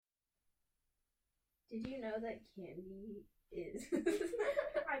Did you know that candy is...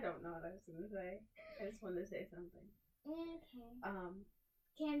 I don't know what I was going to say. I just wanted to say something. Okay.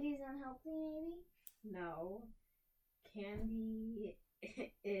 Candy's unhealthy, maybe? No. Candy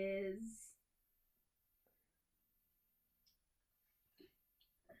is...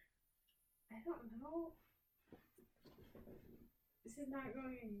 I don't know. This is not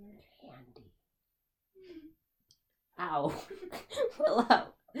going anywhere. Candy. Ow. Hello.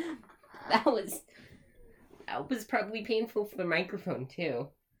 That was probably painful for the microphone too.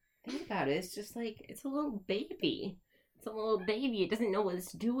 Think about it. It's just like, it's a little baby. It's a little baby. It doesn't know what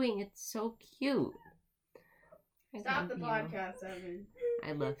it's doing. It's so cute. Stop the podcast, Evan.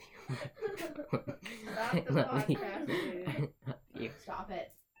 I love you. Stop the podcast, dude. I love you. Stop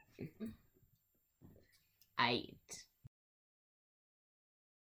it.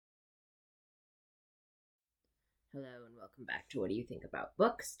 Hello and welcome back to What Do You Think About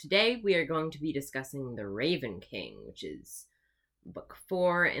Books? Today we are going to be discussing The Raven King, which is book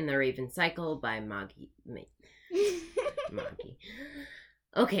 4 in the Raven Cycle by Maggie. By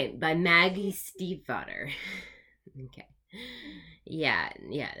Maggie Stiefvater. Okay. Yeah,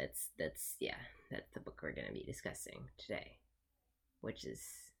 that's the book we're going to be discussing today, which is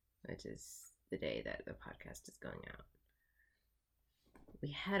the day that the podcast is going out.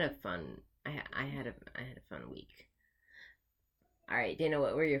 We had a fun. I had a fun week. All right, Dana,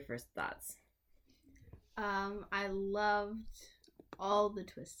 what were your first thoughts? I loved all the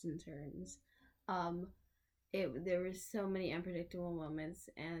twists and turns. There was so many unpredictable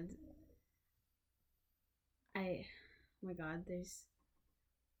moments, and oh my God,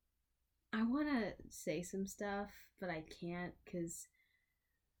 I want to say some stuff, but I can't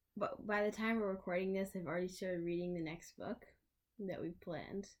but by the time we're recording this, I've already started reading the next book that we've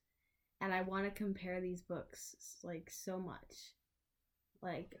planned. And I want to compare these books like so much,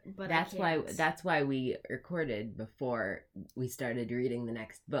 but that's why we recorded before we started reading the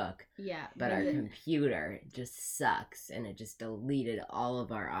next book. Yeah, but our computer just sucks, and it just deleted all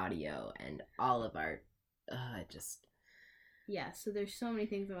of our audio and all of our Yeah, so there's so many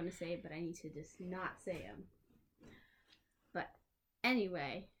things I want to say, but I need to just not say them. But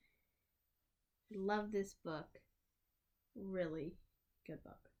anyway, love this book. Really good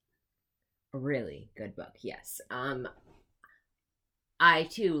book. Really good book, yes. I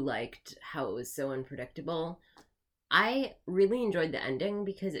too liked how it was so unpredictable. I really enjoyed the ending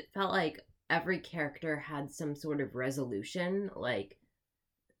because it felt like every character had some sort of resolution, like,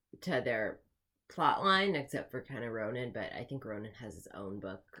 to their plot line, except for kind of Ronan, but I think Ronan has his own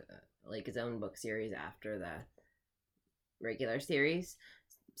book, his own book series after the regular series.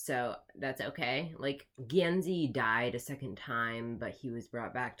 So that's okay. Like, Genzi died a second time, but he was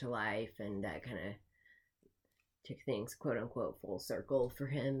brought back to life, and that kind of took things, quote unquote, full circle for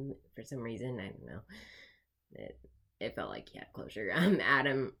him for some reason. I don't know. It felt like he had closure.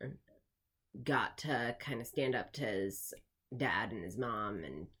 Adam got to kind of stand up to his dad and his mom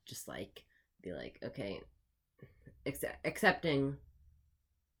and just be like, okay, accepting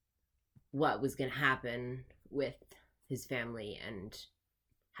what was going to happen with his family and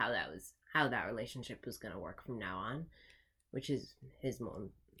how that relationship was going to work from now on, which is his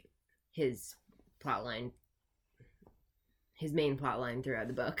plot line, his main plot line throughout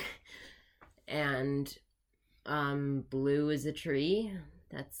the book. And Blue is a tree.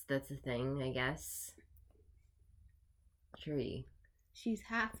 That's a thing, I guess. Tree. She's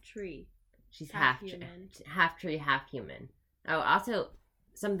half tree. She's half human. Half tree, half human. Oh, also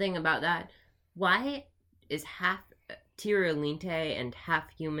something about that. Why is half Tirolinte and half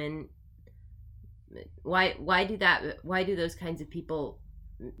human? Why do those kinds of people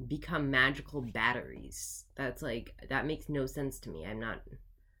become magical batteries? That makes no sense to me. I'm not.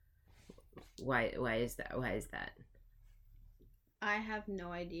 Why is that? I have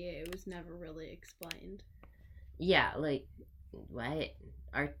no idea. It was never really explained. Yeah, what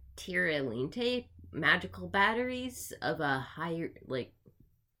are Tirolinte magical batteries of a higher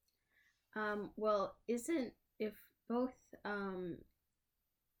well, isn't if both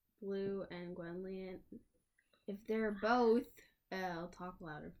Blue and Gwenllian, if they're both I'll talk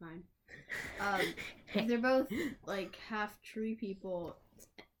louder, fine. If they're both half tree people,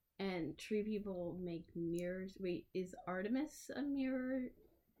 and tree people make mirrors. Wait, is Artemis a mirror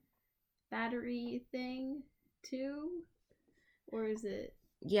battery thing too? Or is it?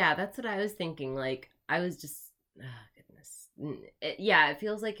 Yeah, that's what I was thinking. I was just, goodness. It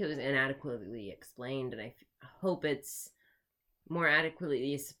feels like it was inadequately explained, and I hope it's more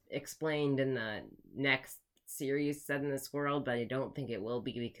adequately explained in the next series set in this world, but I don't think it will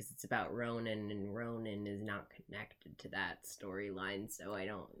be because it's about Ronan, and Ronan is not connected to that storyline, so I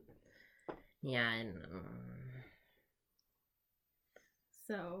don't. Yeah, I know.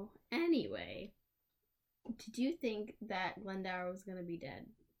 So, anyway, did you think that Glendower was gonna be dead?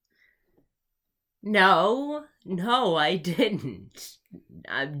 No, I didn't.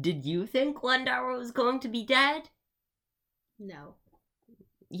 Did you think Glendower was going to be dead? No.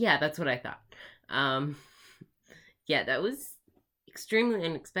 Yeah, that's what I thought. Yeah, that was extremely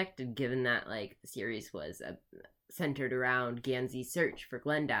unexpected given that, like, the series was centered around Gansey's search for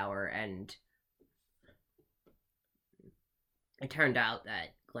Glendower, and it turned out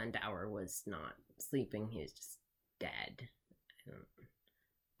that Glendower was not sleeping, he was just dead.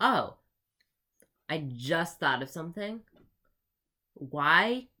 Oh, I just thought of something.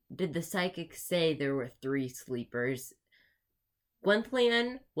 Why did the psychic say there were 3 sleepers?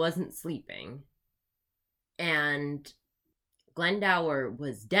 Gwenllian wasn't sleeping, and Glendower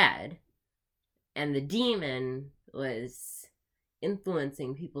was dead, and the demon was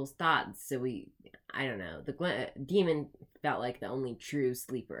influencing people's thoughts, so I don't know, the demon felt like the only true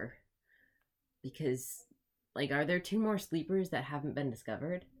sleeper. Because, like, are there 2 more sleepers that haven't been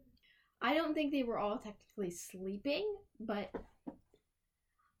discovered? I don't think they were all technically sleeping, but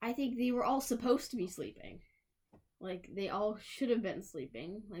I think they were all supposed to be sleeping. Like, they all should have been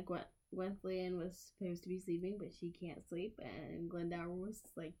sleeping. Like, Gwenllian was supposed to be sleeping, but she can't sleep, and Glendower was,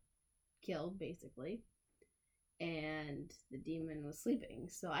 like, killed, basically. And the demon was sleeping.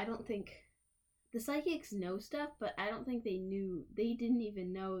 So I don't think... The psychics know stuff, but I don't think they didn't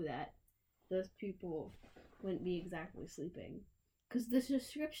even know that those people wouldn't be exactly sleeping. Because the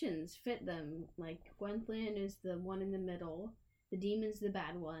descriptions fit them. Like, Gwenllian is the one in the middle, the demon's the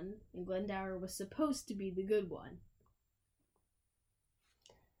bad one, and Glendower was supposed to be the good one.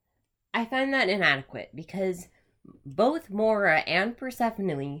 I find that inadequate because both Mora and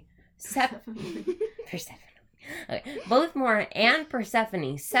Persephone both Mora and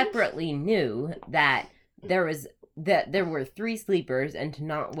Persephone separately knew that there were 3 sleepers and to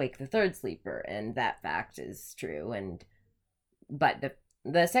not wake the 3rd sleeper, and that fact is true. But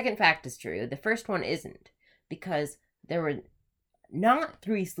the second fact is true. The first one isn't, because there were not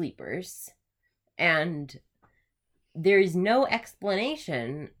 3 sleepers, and there is no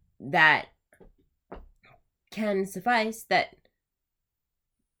explanation that can suffice that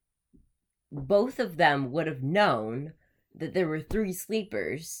both of them would have known that there were 3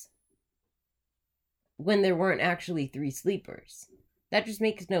 sleepers when there weren't actually 3 sleepers. That just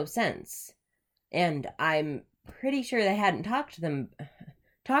makes no sense. And I'm pretty sure they hadn't talked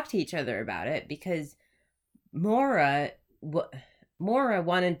to each other about it, because Mora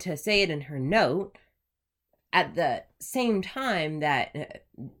wanted to say it in her note at the same time that,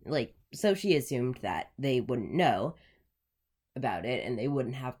 so she assumed that they wouldn't know about it and they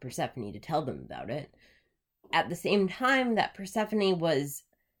wouldn't have Persephone to tell them about it. At the same time that Persephone was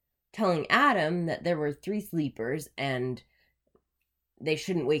telling Adam that there were 3 sleepers and they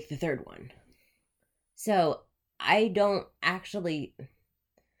shouldn't wake the 3rd one. So I don't know.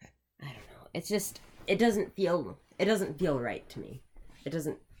 It's just, it doesn't feel right to me. It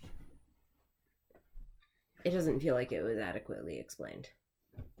doesn't feel like it was adequately explained.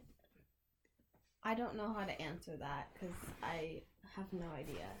 I don't know how to answer that because I have no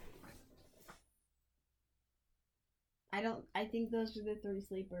idea. I think those are the 3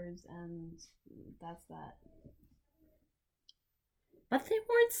 sleepers, and that's that. But they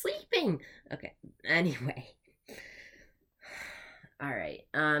weren't sleeping. Okay. Anyway. All right.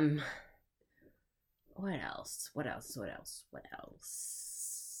 What else?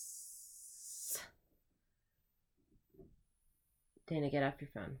 Dana, get off your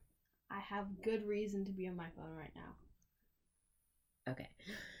phone. I have good reason to be on my phone right now. Okay.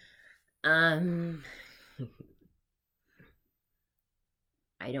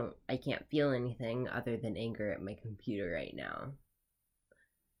 I can't feel anything other than anger at my computer right now.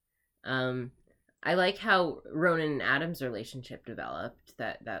 I like how Ronan and Adam's relationship developed.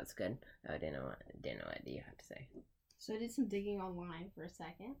 That was good. Oh, Dana, what do you have to say? So I did some digging online for a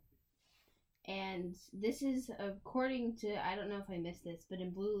second. And this is according to, I don't know if I missed this, but in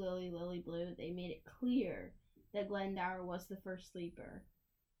Blue Lily, Lily Blue, they made it clear that Glendower was the first sleeper.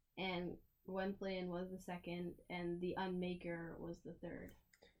 And Gwenllian was the second, and the Unmaker was the 3rd.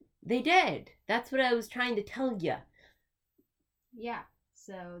 They did. That's what I was trying to tell you. Yeah,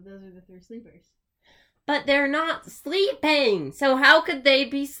 so those are the 3 sleepers. But they're not sleeping, so how could they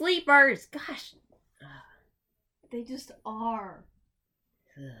be sleepers? Gosh. They just are.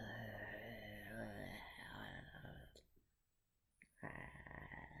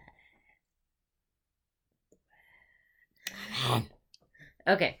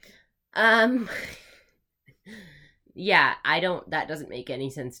 Okay. Yeah, that doesn't make any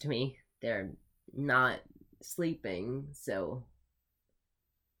sense to me. they're not sleeping, so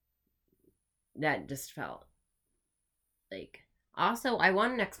that just felt like... Also, I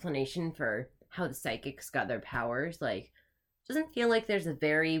want an explanation for how the psychics got their powers. Like, doesn't feel like there's a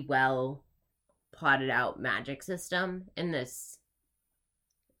very well plotted out magic system in this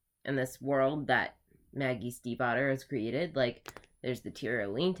world that Maggie Stiefvater has created. Like, there's the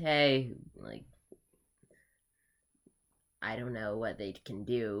Tirolinte, like, I don't know what they can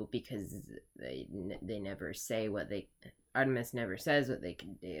do because they never say what they... Artemis never says what they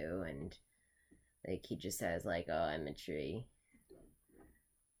can do, and like he just says like, "Oh, I'm a tree.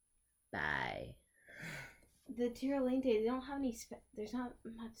 Bye." The Tirolinte, they don't have any... there's not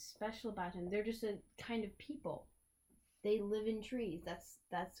much special about them. They're just a kind of people. They live in trees. That's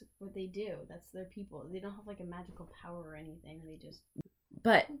what they do. That's their people. They don't have like a magical power or anything. They just...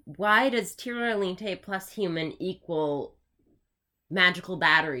 But why does Tirolinte plus human equal magical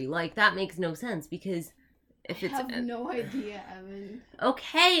battery? Like, that makes no sense, because if it's... I have no idea, Evan.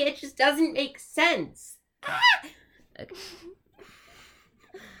 Okay, it just doesn't make sense. Okay.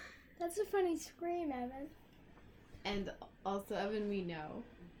 That's a funny scream, Evan. And also, Evan, we know.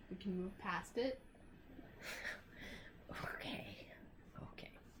 We can move past it. Okay.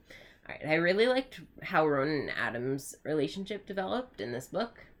 Alright, I really liked how Ronan and Adam's relationship developed in this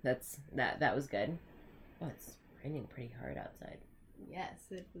book. That was good. Oh, it's raining pretty hard outside. Yes,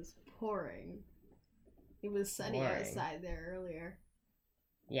 it was pouring. It was sunny outside there earlier.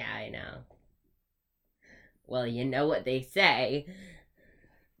 Yeah, I know. Well, you know what they say.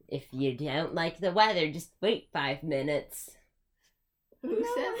 If you don't like the weather, just wait 5 minutes. Who says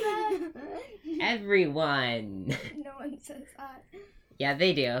that? Everyone. No one says that. Yeah,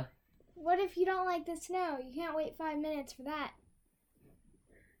 they do. What if you don't like the snow? You can't wait 5 minutes for that.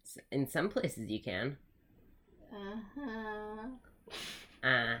 In some places you can.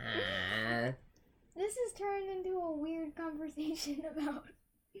 This has turned into a weird conversation about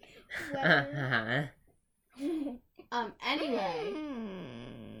weather. Anyway,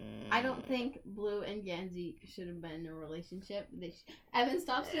 I don't think Blue and Gansey should have been in a relationship. Evan,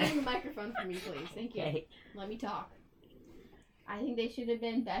 stop stealing the microphone from me, please. Thank you. Okay. Let me talk. I think they should have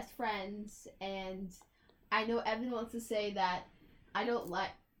been best friends, and I know Evan wants to say that I don't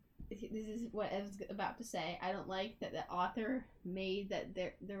like... This is what Evan's about to say. I don't like that the author made that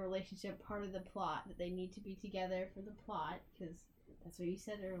their relationship part of the plot, that they need to be together for the plot, because that's what you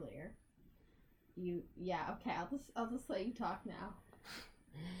said earlier. Okay, I'll just let you talk now.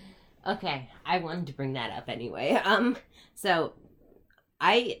 Okay, I wanted to bring that up anyway. So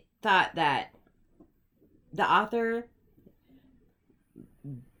I thought that the author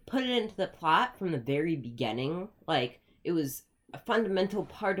put it into the plot from the very beginning. Like, it was a fundamental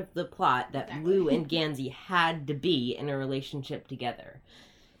part of the plot that Exactly. Blue and Gansey had to be in a relationship together.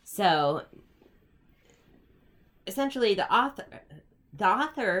 So essentially the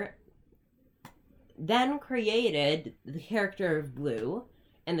author then created the character of Blue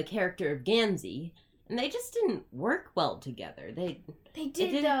and the character of Gansey, and they just didn't work well together. They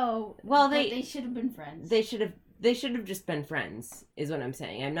did though. Well, but they they should have been friends. They should have just been friends, is what I'm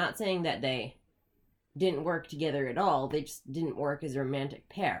saying. I'm not saying that they didn't work together at all. They just didn't work as a romantic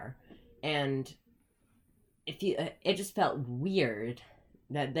pair. And it just felt weird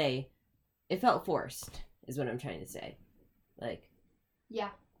that it felt forced, is what I'm trying to say. Like,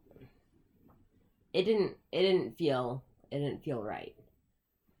 yeah. It didn't feel right.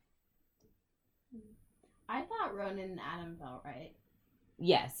 I thought Ronan and Adam felt right.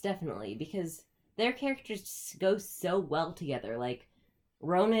 Yes, definitely, because their characters just go so well together. Like,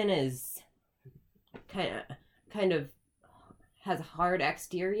 Ronan is kind of has a hard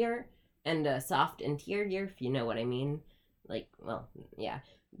exterior and a soft interior, if you know what I mean. Like, well, yeah.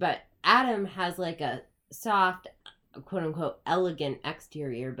 But Adam has like a soft, quote unquote, elegant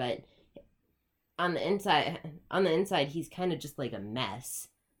exterior, but on the inside he's kind of just like a mess,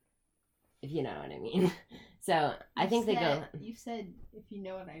 if you know what I mean. So I think they go... You said, if you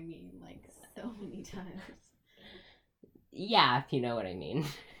know what I mean, like, so many times. Yeah, if you know what I mean.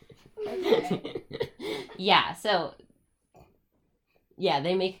 Okay. Yeah, so... Yeah,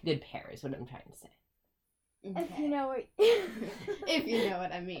 they make a good pair, is what I'm trying to say. Okay. If you know what... If you know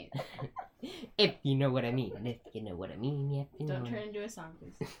what I mean. If you know what I mean. If you know what I mean. If you know Don't what turn into a song,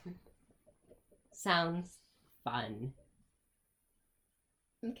 please. Sounds fun.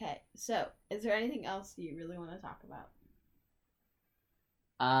 Okay, so, is there anything else you really want to talk about?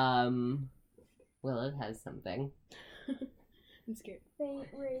 Willow has something. I'm scared. Faint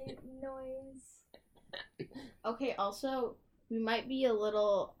rate noise. Okay, also, we might be a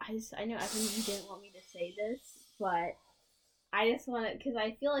little... I know Evan, you didn't want me to say this, but I just want to, because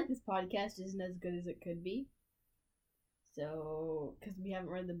I feel like this podcast isn't as good as it could be. So, because we haven't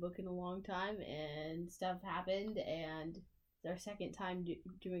read the book in a long time and stuff happened, and it's our second time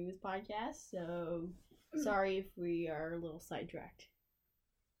doing this podcast. So, sorry if we are a little sidetracked.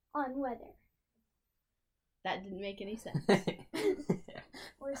 On weather. That didn't make any sense.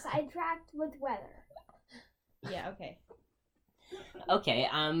 We're sidetracked with weather. Yeah, okay. Okay,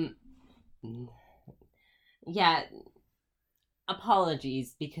 yeah,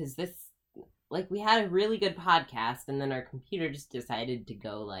 apologies, because this, like, we had a really good podcast, and then our computer just decided to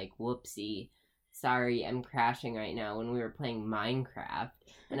go, like, whoopsie, sorry, I'm crashing right now, when we were playing Minecraft,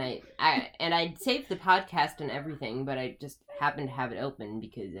 and I'd saved the podcast and everything, but I just happened to have it open,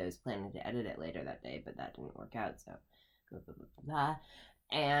 because I was planning to edit it later that day, but that didn't work out, so, blah, blah, blah, blah.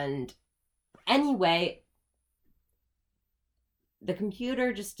 And, anyway, the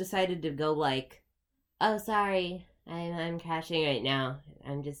computer just decided to go, like, oh, sorry, I'm crashing right now.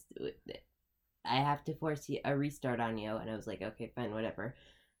 I have to force a restart on you. And I was like, okay, fine, whatever.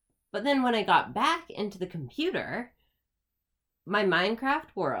 But then when I got back into the computer, my Minecraft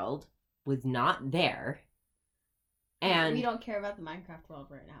world was not there. And we don't care about the Minecraft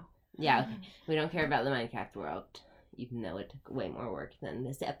world right now. Yeah, we don't care about the Minecraft world, even though it took way more work than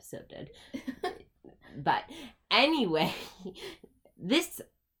this episode did. But anyway,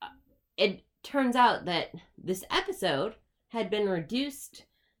 it turns out that this episode had been reduced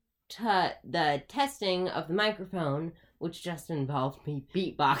to the testing of the microphone, which just involved me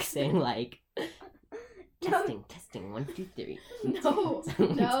beatboxing, like, testing, 1, 2, 3. No.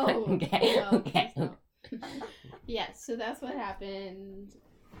 Okay, No, okay. no. Yes, so that's what happened.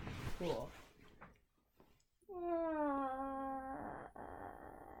 Cool.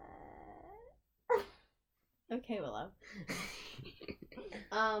 Okay, Willow.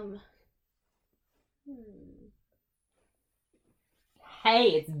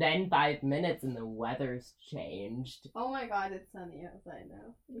 Hey, it's been 5 minutes and the weather's changed. Oh my god, it's sunny outside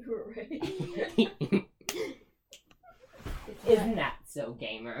now. You were right. Isn't that so,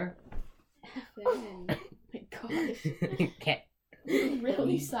 gamer? Oh my gosh. Okay.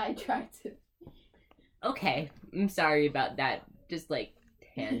 Really sidetracked. Okay, I'm sorry about that. Just like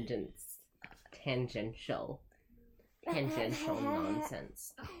tangential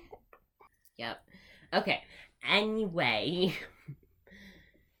nonsense. Yep. Okay. Anyway,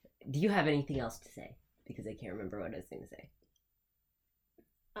 do you have anything else to say? Because I can't remember what I was going to say.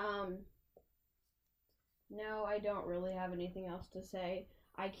 No, I don't really have anything else to say.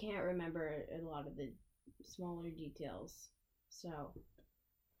 I can't remember a lot of the smaller details, so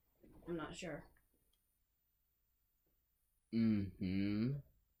I'm not sure. I'm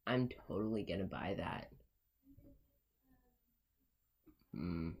totally gonna buy that.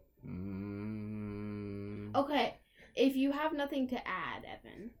 Okay, if you have nothing to add,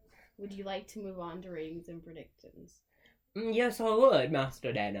 Evan, would you like to move on to ratings and predictions? Yes, I would,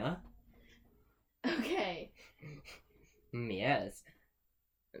 Master Dana. Okay. Yes.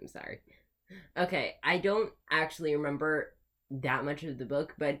 I'm sorry. Okay, I don't actually remember that much of the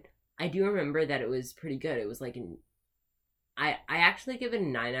book, but I do remember that it was pretty good. It was like I actually give it a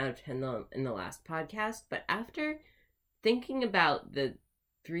 9 out of 10 in the last podcast, but after thinking about the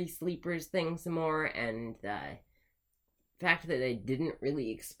 3 sleepers thing some more and the fact that they didn't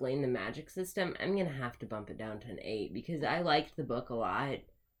really explain the magic system, I'm gonna have to bump it down to an 8 because I liked the book a lot.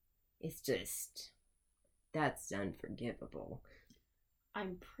 It's just, that's unforgivable.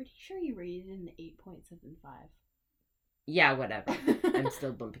 I'm pretty sure you rated it an 8.75. Yeah, whatever. I'm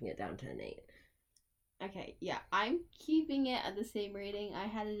still bumping it down to an 8. Okay, yeah, I'm keeping it at the same rating. I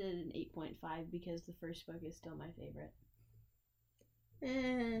had it at an 8.5 because the first book is still my favorite.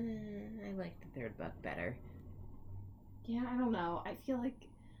 I like the third book better. Yeah, I don't know. I feel like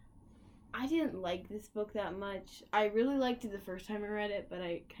I didn't like this book that much. I really liked it the first time I read it, but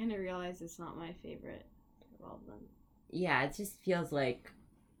I kind of realized it's not my favorite of all of them. Yeah, it just feels like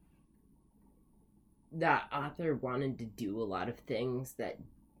the author wanted to do a lot of things that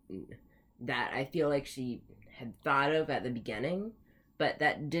I feel like she had thought of at the beginning, but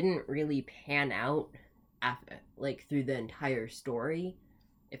that didn't really pan out after, like, through the entire story,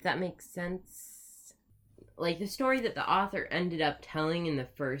 if that makes sense. Like, the story that the author ended up telling in the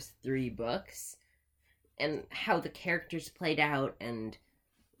first 3 books, and how the characters played out, and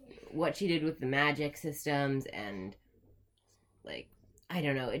what she did with the magic systems, and, like, I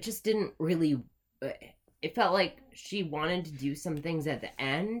don't know, it just didn't really, it felt like she wanted to do some things at the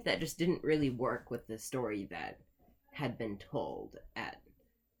end that just didn't really work with the story that had been told at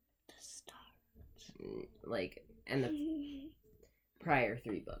the start. Like, and the prior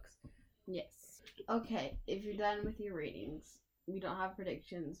 3 books. Yes. Okay, if you're done with your ratings, we don't have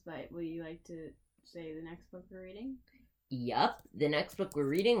predictions, but would you like to say the next book we're reading? Yup. The next book we're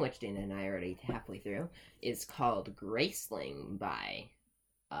reading, which Dana and I are already halfway through, is called Graceling by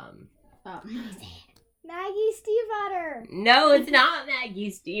Maggie Stiefvater. No, it's not Maggie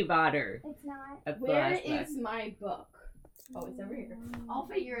Stiefvater. It's not. Of Where course not. is my book? Oh, it's over here. I'll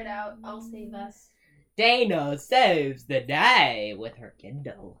figure it out. I'll save us. Dana saves the day with her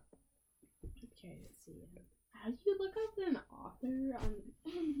Kindle. Okay, let's see. How do you look up an author on...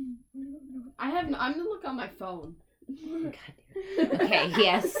 I'm gonna look on my phone. God. Okay,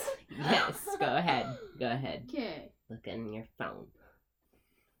 yes. Go ahead. Okay. Look in your phone.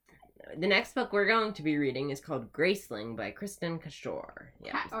 The next book we're going to be reading is called Graceling by Kristen Cashore.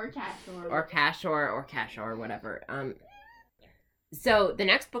 Yeah. Or Cashore. Or Cashore, whatever. So the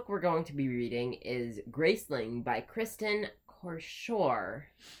next book we're going to be reading is Graceling by Kristen Cashore.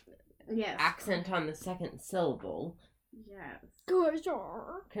 Yes. Accent on the second syllable. Yes.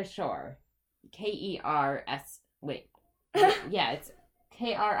 Cashore. Cashore. K-E-R-S... Wait. Yeah, it's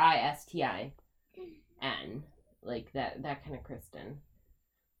Kristin. Like that kind of Kristen.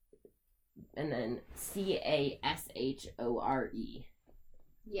 And then Cashore.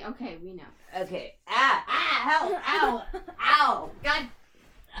 Yeah, okay, we know. Okay. Ow, God.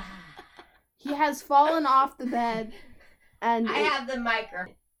 He has fallen off the bed, and I have the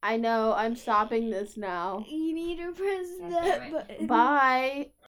microphone. I know, I'm stopping this now. You need to press God damn that it. button. Bye.